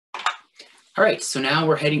All right, so now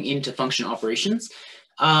we're heading into function operations.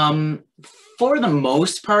 For the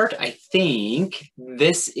most part, I think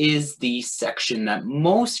this is the section that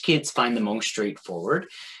most kids find the most straightforward.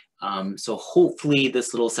 So hopefully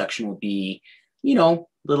this little section will be, you know,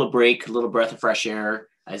 a little break, a little breath of fresh air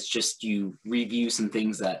as just you review some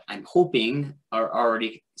things that I'm hoping are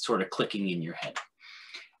already sort of clicking in your head.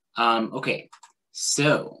 Okay,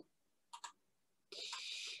 so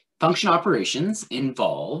function operations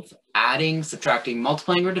involve adding, subtracting,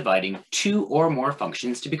 multiplying, or dividing two or more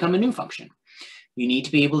functions to become a new function. You need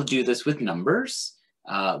to be able to do this with numbers,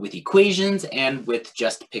 with equations, and with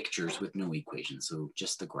just pictures with no equations, so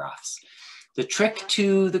just the graphs. The trick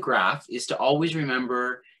to the graph is to always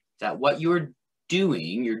remember that what you're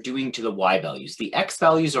doing to the y values. The x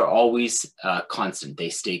values are always constant. They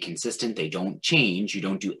stay consistent. They don't change. You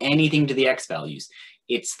don't do anything to the x values.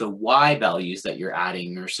 It's the y values that you're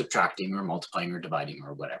adding or subtracting or multiplying or dividing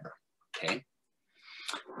or whatever, okay?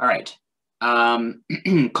 All right.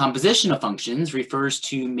 Composition of functions refers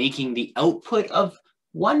to making the output of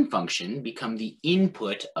one function become the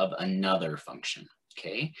input of another function,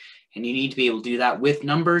 okay? And you need to be able to do that with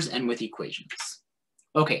numbers and with equations.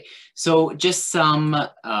 Okay, so just some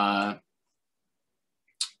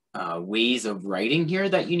ways of writing here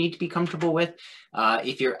that you need to be comfortable with.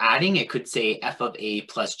 If you're adding, it could say f of a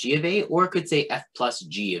plus g of a, or it could say f plus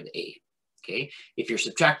g of a, okay? If you're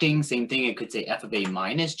subtracting, same thing, it could say f of a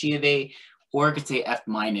minus g of a, or it could say f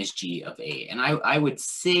minus g of a. And I would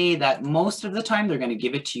say that most of the time they're gonna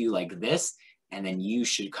give it to you like this, and then you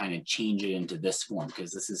should kind of change it into this form,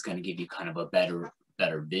 because this is gonna give you kind of a better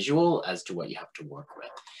visual as to what you have to work with.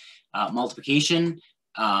 Multiplication,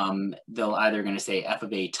 they'll either going to say f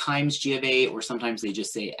of a times g of a, or sometimes they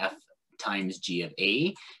just say f times g of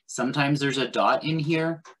a. Sometimes there's a dot in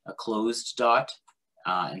here, a closed dot,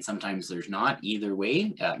 and sometimes there's not. Either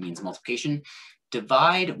way, that means multiplication.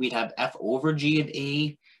 Divide, we'd have f over g of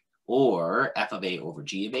a, or f of a over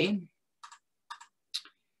g of a.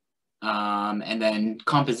 And then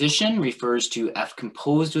composition refers to f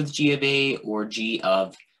composed with g of a, or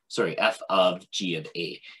f of g of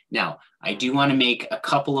a. Now, I do want to make a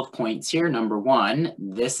couple of points here. Number one,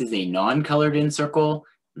 this is a non-colored in circle.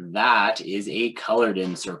 That is a colored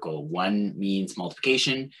in circle. One means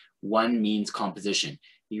multiplication, one means composition.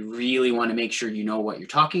 You really want to make sure you know what you're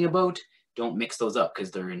talking about. Don't mix those up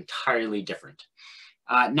because they're entirely different.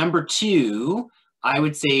 Number two, I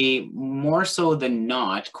would say more so than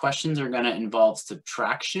not, questions are going to involve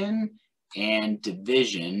subtraction and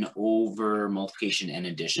division over multiplication and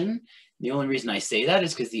addition. The only reason I say that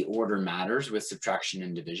is because the order matters with subtraction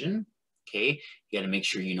and division. Okay, you got to make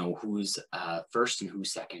sure you know who's first and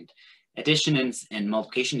who's second. Addition and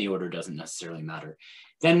multiplication, the order doesn't necessarily matter.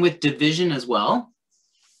 Then with division as well,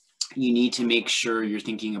 you need to make sure you're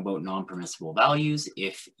thinking about non-permissible values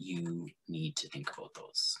if you need to think about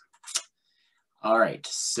those. All right,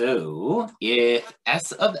 so if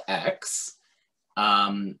s of x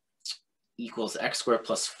equals x squared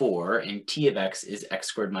plus 4 and t of x is x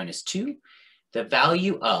squared minus 2, the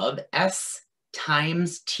value of s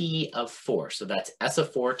times t of 4, so that's s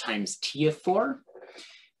of 4 times t of 4,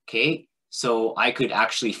 okay? So I could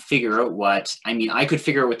actually figure out I could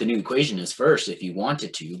figure out what the new equation is first if you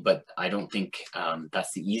wanted to, but I don't think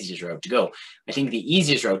that's the easiest route to go. I think the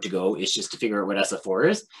easiest route to go is just to figure out what s of 4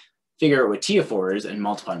 is, figure out what t of 4 is, and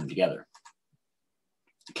multiply them together.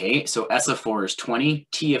 Okay, so s of 4 is 20,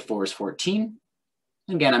 t of 4 is 14.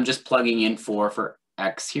 Again, I'm just plugging in 4 for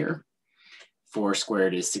x here. 4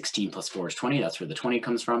 squared is 16 plus 4 is 20. That's where the 20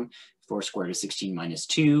 comes from. 4 squared is 16 minus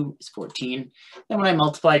 2 is 14. Then when I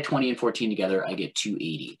multiply 20 and 14 together, I get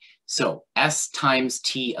 280. So s times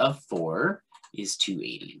t of 4 is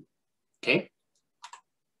 280. Okay?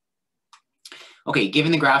 Okay,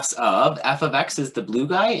 given the graphs of f of x is the blue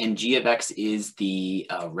guy and g of x is the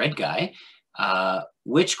red guy,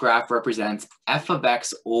 which graph represents f of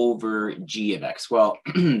x over g of x? Well,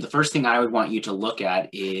 the first thing I would want you to look at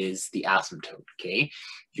is the asymptote, okay?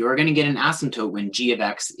 You're going to get an asymptote when g of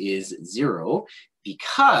x is 0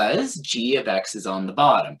 because g of x is on the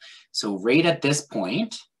bottom. So right at this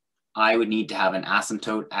point, I would need to have an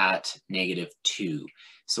asymptote at -2.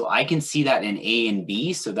 So I can see that in A and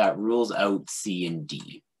B, so that rules out C and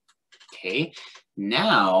D. Okay,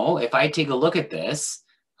 now if I take a look at this,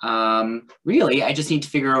 really I just need to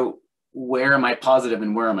figure out where am I positive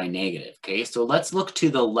and where am I negative. Okay, so let's look to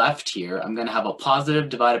the left here. I'm going to have a positive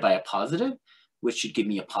divided by a positive, which should give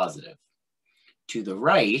me a positive. To the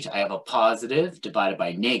right, I have a positive divided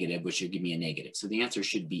by negative, which should give me a negative. So the answer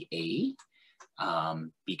should be A,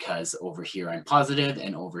 because over here I'm positive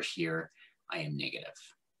and over here I am negative.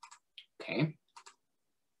 Okay.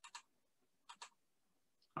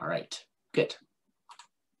 right, good.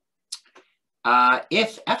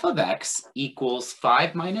 If f of x equals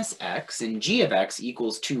 5 minus x and g of x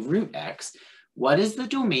equals 2 root x, what is the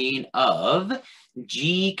domain of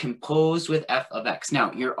g composed with f of x?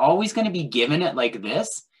 Now, you're always going to be given it like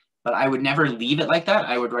this, but I would never leave it like that.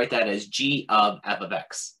 I would write that as g of f of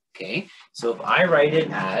x, okay? So if I write it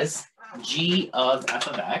as g of f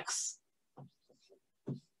of x,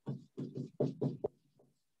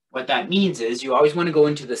 what that means is you always want to go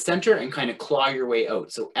into the center and kind of claw your way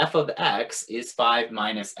out. So f of x is 5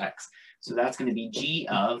 minus x. So that's going to be g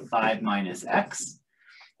of 5 minus x.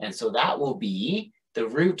 And so that will be the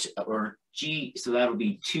root, or g, so that'll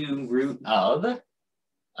be 2 root of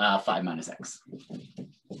 5 minus x.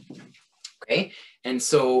 Okay, and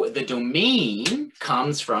so the domain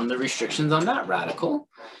comes from the restrictions on that radical.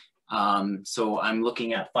 So I'm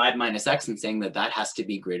looking at 5 minus x and saying that that has to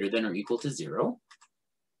be greater than or equal to 0.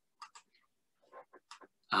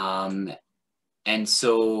 And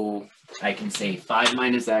so I can say 5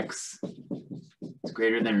 minus x is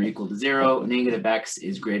greater than or equal to 0. Negative x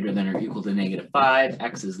is greater than or equal to negative 5.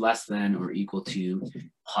 X is less than or equal to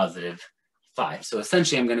positive 5. So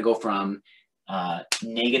essentially I'm going to go from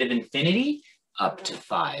negative infinity up to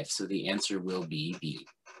 5. So the answer will be B.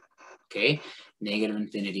 Okay, negative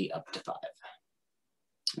infinity up to 5.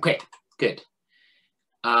 Okay, good.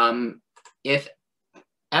 If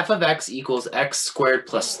f of x equals x squared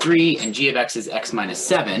plus 3 and g of x is x minus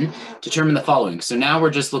 7, determine the following. So now we're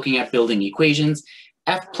just looking at building equations.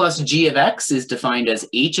 F plus g of x is defined as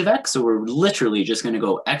h of x, so we're literally just going to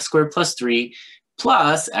go x squared plus 3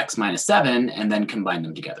 plus x minus 7 and then combine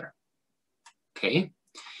them together. Okay.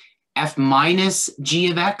 F minus g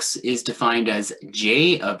of x is defined as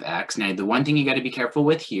j of x. Now, the one thing you got to be careful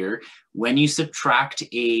with here, when you subtract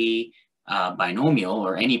a binomial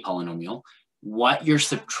or any polynomial, what you're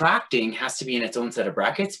subtracting has to be in its own set of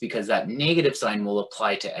brackets because that negative sign will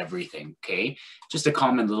apply to everything, okay? Just a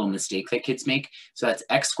common little mistake that kids make. So that's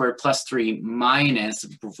x squared plus 3 minus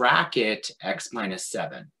bracket x minus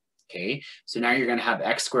 7, okay? So now you're going to have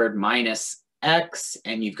x squared minus x,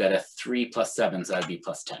 and you've got a 3 plus 7, so that would be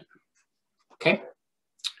plus 10, okay?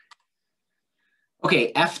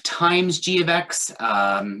 Okay, f times g of x,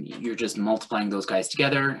 you're just multiplying those guys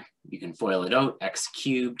together. You can FOIL it out, x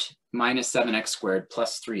cubed minus 7x squared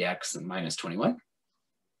plus 3x minus 21.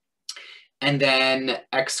 And then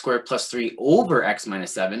x squared plus 3 over x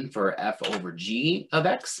minus 7 for f over g of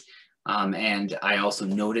x. And I also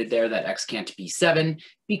noted there that x can't be 7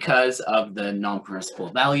 because of the non-principal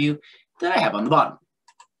value that I have on the bottom.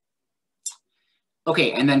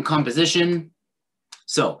 Okay, and then composition.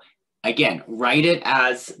 So again, write it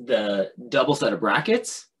as the double set of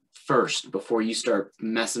brackets first before you start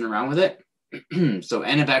messing around with it. So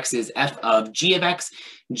n of x is f of g of x.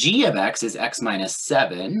 G of x is x minus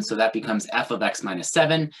 7. So that becomes f of x minus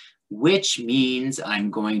 7, which means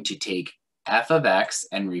I'm going to take f of x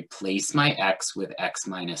and replace my x with x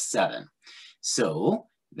minus 7. So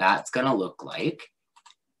that's going to look like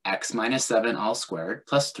x minus 7 all squared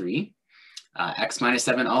plus 3. X minus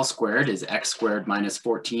 7 all squared is x squared minus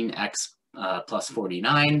 14x plus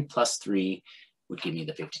 49 plus 3 would give me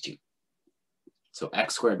the 52. So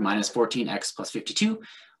x squared minus 14x plus 52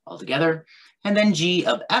 all together. And then g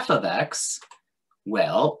of f of x,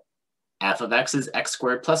 well, f of x is x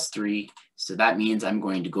squared plus 3. So that means I'm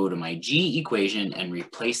going to go to my g equation and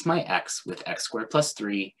replace my x with x squared plus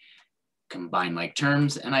 3, combine like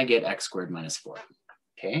terms, and I get x squared minus 4.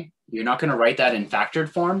 Okay, you're not going to write that in factored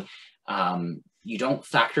form. You don't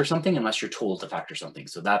factor something unless you're told to factor something.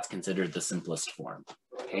 So that's considered the simplest form,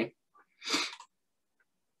 okay?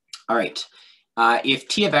 All right, if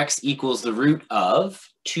t of x equals the root of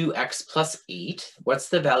 2x plus 8, what's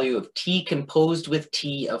the value of t composed with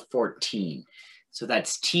t of 14? So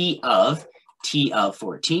that's t of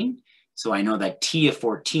 14. So I know that t of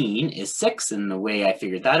 14 is 6, and the way I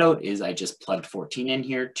figured that out is I just plugged 14 in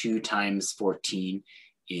here. 2 times 14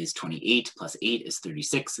 is 28, plus 8 is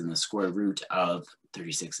 36, and the square root of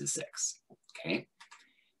 36 is 6, okay?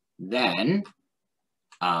 Then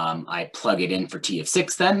I plug it in for t of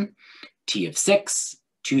 6 then. T of 6,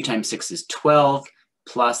 2 times 6 is 12,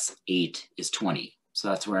 plus 8 is 20. So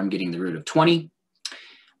that's where I'm getting the root of 20.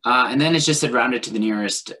 And then it's just said rounded to the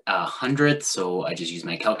nearest hundredth, so I just use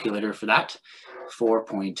my calculator for that,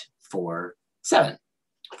 4.47.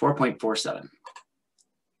 4.47.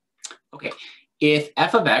 Okay. If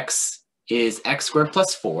f of x is x squared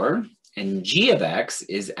plus 4 and g of x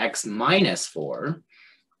is x minus 4,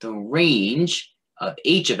 the range of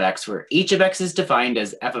h of x, where h of x is defined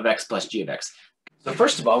as f of x plus g of x. So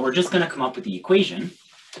first of all, we're just going to come up with the equation.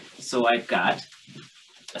 So I've got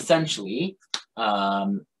essentially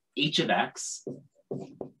h of x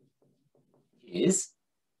is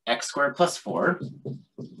x squared plus 4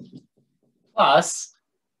 plus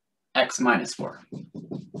x minus 4.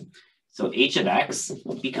 So h of x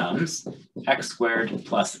becomes x squared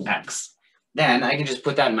plus x. Then I can just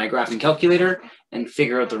put that in my graphing calculator and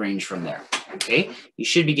figure out the range from there, okay? You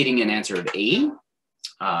should be getting an answer of A.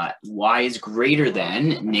 Y is greater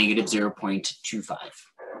than negative 0.25.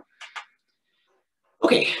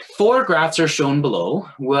 Okay, 4 graphs are shown below.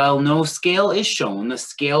 Well, no scale is shown. The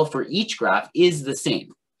scale for each graph is the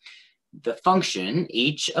same. The function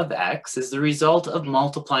h of x is the result of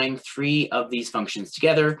multiplying 3 of these functions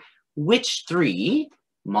together, which 3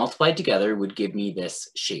 multiplied together would give me this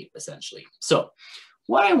shape, essentially. So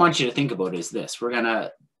what I want you to think about is this. We're going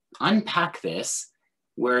to unpack this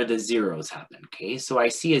where the zeros happen, okay? So I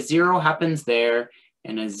see a 0 happens there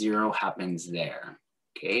and a 0 happens there,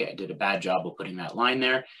 okay? I did a bad job of putting that line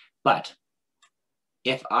there, but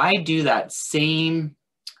if I do that same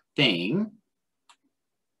thing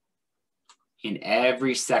in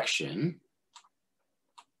every section,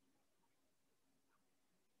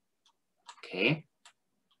 okay,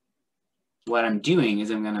 what I'm doing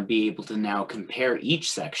is I'm going to be able to now compare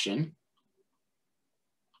each section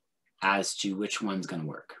as to which one's going to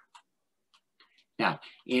work. Now,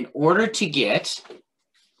 in order to get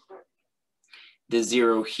the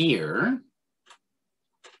 0 here,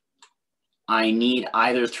 I need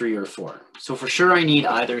either 3 or 4. So for sure I need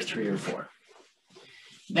either 3 or 4.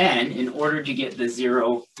 Then, in order to get the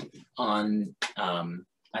 0 on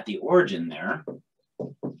at the origin there,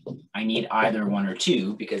 I need either 1 or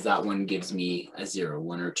 2 because that one gives me a 0.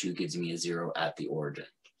 1 or 2 gives me a 0 at the origin.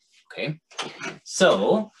 Okay,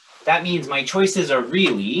 so that means my choices are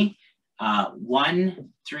really 1,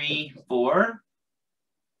 3, 4,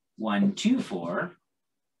 1, 2, 4,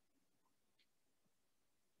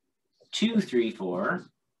 2, 3, 4,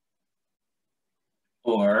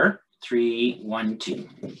 or 3, 1, 2.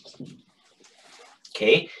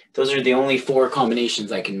 Okay, those are the only 4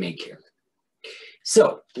 combinations I can make here.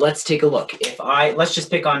 So let's take a look. Let's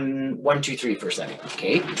just pick on 1, 2, 3 for a second,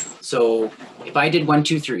 okay? So if I did 1,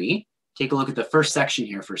 2, 3, take a look at the first section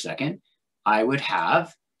here for a second. I would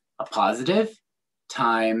have a positive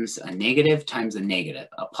times a negative times a negative.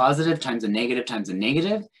 A positive times a negative times a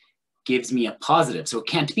negative gives me a positive. So it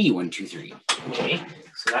can't be 1, 2, 3, okay?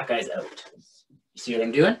 So that guy's out. You see what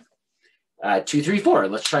I'm doing? 2, 3, 4.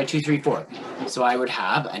 Let's try 2, 3, 4. So I would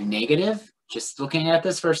have a negative. Just looking at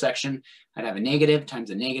this first section, I'd have a negative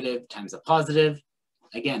times a positive.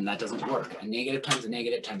 Again, that doesn't work. A negative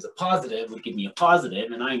times a positive would give me a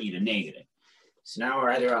positive, and I need a negative. So now we're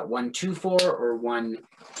either at 1, 2, 4 or 1,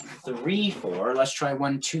 3, 4. Let's try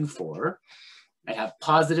 1, 2, 4. I'd have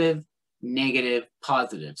positive, negative,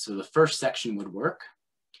 positive. So the first section would work.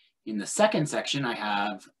 In the second section, I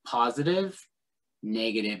have positive,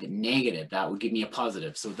 negative, negative. That would give me a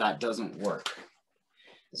positive. So that doesn't work.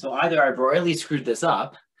 So either I've royally screwed this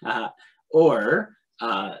up, or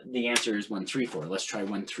the answer is 1, 3, 4. Let's try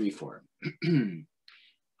 1, 3, 4.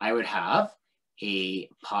 I would have a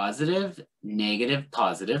positive, negative,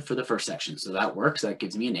 positive for the first section. So that works. That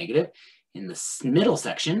gives me a negative. In the middle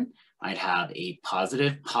section, I'd have a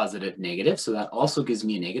positive, positive, negative. So that also gives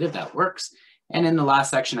me a negative. That works. And in the last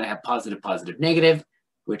section, I have positive, positive, negative,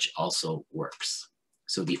 which also works.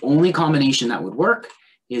 So the only combination that would work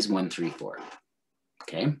is 1, 3, 4.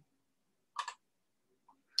 Okay.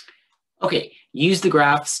 Okay, use the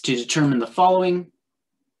graphs to determine the following.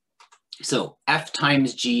 So f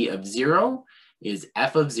times g of 0 is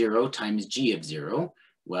f of 0 times g of 0.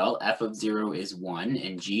 Well, f of 0 is 1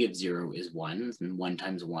 and g of 0 is 1, and 1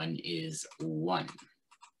 times 1 is 1.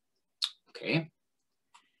 Okay.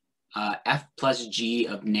 F plus g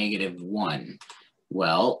of negative 1.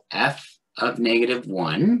 Well, f of negative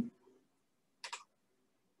 1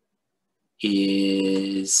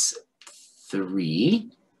 is 3,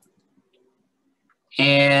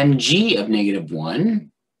 and g of negative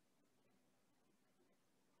 1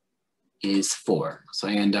 is 4. So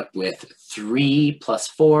I end up with 3 plus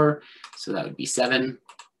 4, so that would be 7.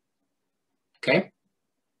 Okay.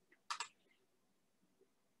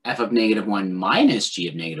 F of negative 1 minus g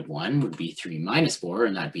of negative 1 would be 3 minus 4,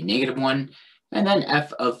 and that'd be negative 1. And then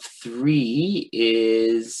f of 3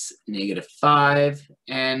 is negative 5,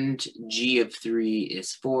 and g of 3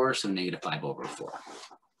 is 4, so negative 5 over 4.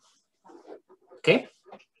 Okay,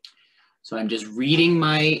 so I'm just reading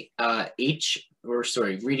my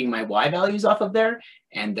reading my y values off of there,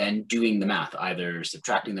 and then doing the math, either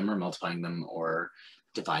subtracting them or multiplying them or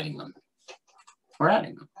dividing them or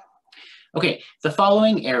adding them. Okay, the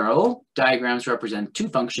following arrow diagrams represent two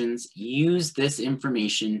functions. Use this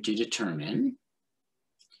information to determine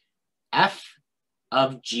f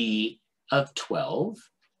of g of 12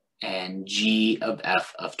 and g of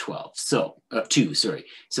f of 12. So, of 2, sorry.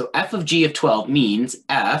 So f of g of 12 means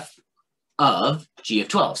f of g of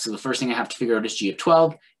 12. So the first thing I have to figure out is g of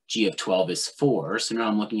 12. G of 12 is 4. So now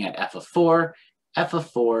I'm looking at f of 4. F of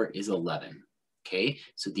 4 is 11. Okay,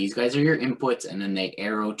 so these guys are your inputs, and then they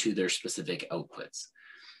arrow to their specific outputs.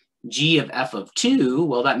 G of f of 2,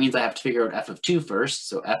 well, that means I have to figure out f of 2 first.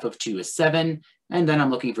 So f of 2 is 7, and then I'm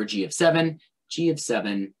looking for g of 7. G of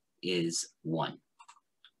 7 is 1.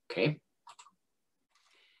 Okay.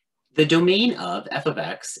 The domain of f of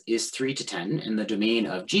x is 3 to 10, and the domain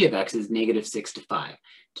of g of x is -6 to 5.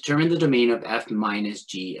 Determine the domain of f minus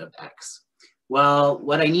g of x. Well,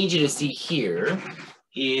 what I need you to see here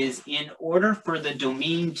is in order for the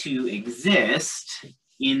domain to exist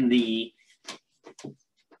in the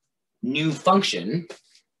new function,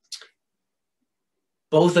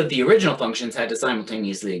 both of the original functions had to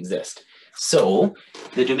simultaneously exist. So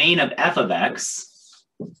the domain of f of x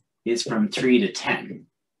is from 3 to 10.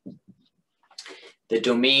 The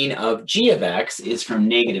domain of g of x is from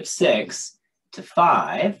 -6 to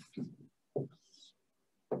 5.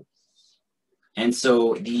 And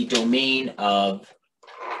so the domain of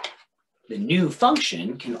the new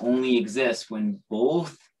function can only exist when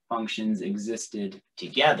both functions existed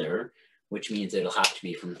together, which means it'll have to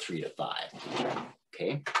be from 3 to 5.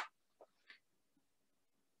 Okay.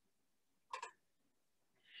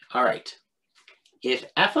 All right. If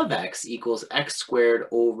f of x equals x squared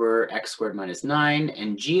over x squared minus 9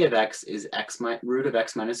 and g of x is root of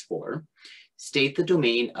x minus 4, state the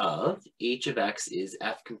domain of h of x is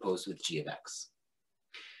f composed with g of x.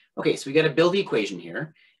 Okay, so we got to build the equation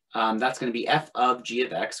here. That's going to be f of g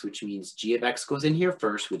of x, which means g of x goes in here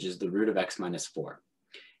first, which is the root of x minus 4.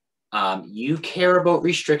 You care about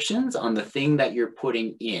restrictions on the thing that you're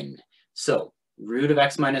putting in. So root of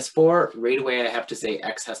x minus 4, right away I have to say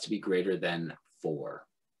x has to be greater than 4.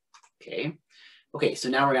 Okay. Okay, so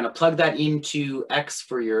now we're going to plug that into x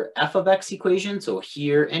for your f of x equation. So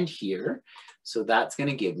here and here. So that's going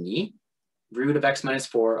to give me root of x minus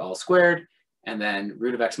 4 all squared, and then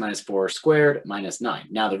root of x minus 4 squared minus 9.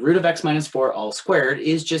 Now the root of x minus 4 all squared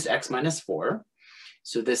is just x minus 4.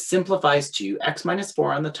 So this simplifies to x minus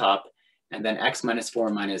 4 on the top, and then x minus 4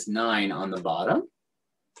 minus 9 on the bottom,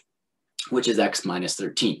 which is x minus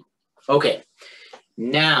 13. Okay,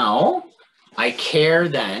 now I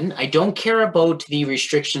don't care about the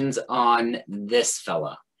restrictions on this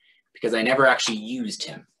fella because I never actually used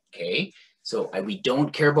him, okay? So we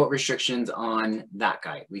don't care about restrictions on that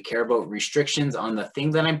guy. We care about restrictions on the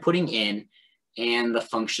thing that I'm putting in and the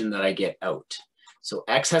function that I get out. So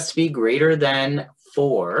x has to be greater than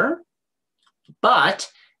 4,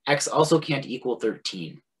 but x also can't equal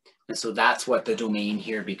 13. And so that's what the domain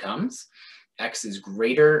here becomes. X is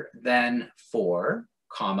greater than 4,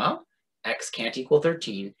 comma, x can't equal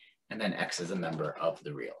 13, and then x is a member of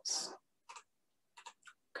the reals.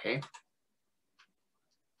 Okay.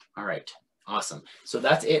 All right. Awesome. So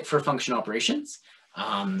that's it for function operations.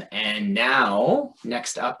 And now,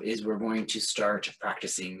 next up is we're going to start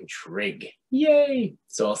practicing trig. Yay!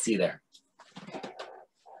 So I'll see you there.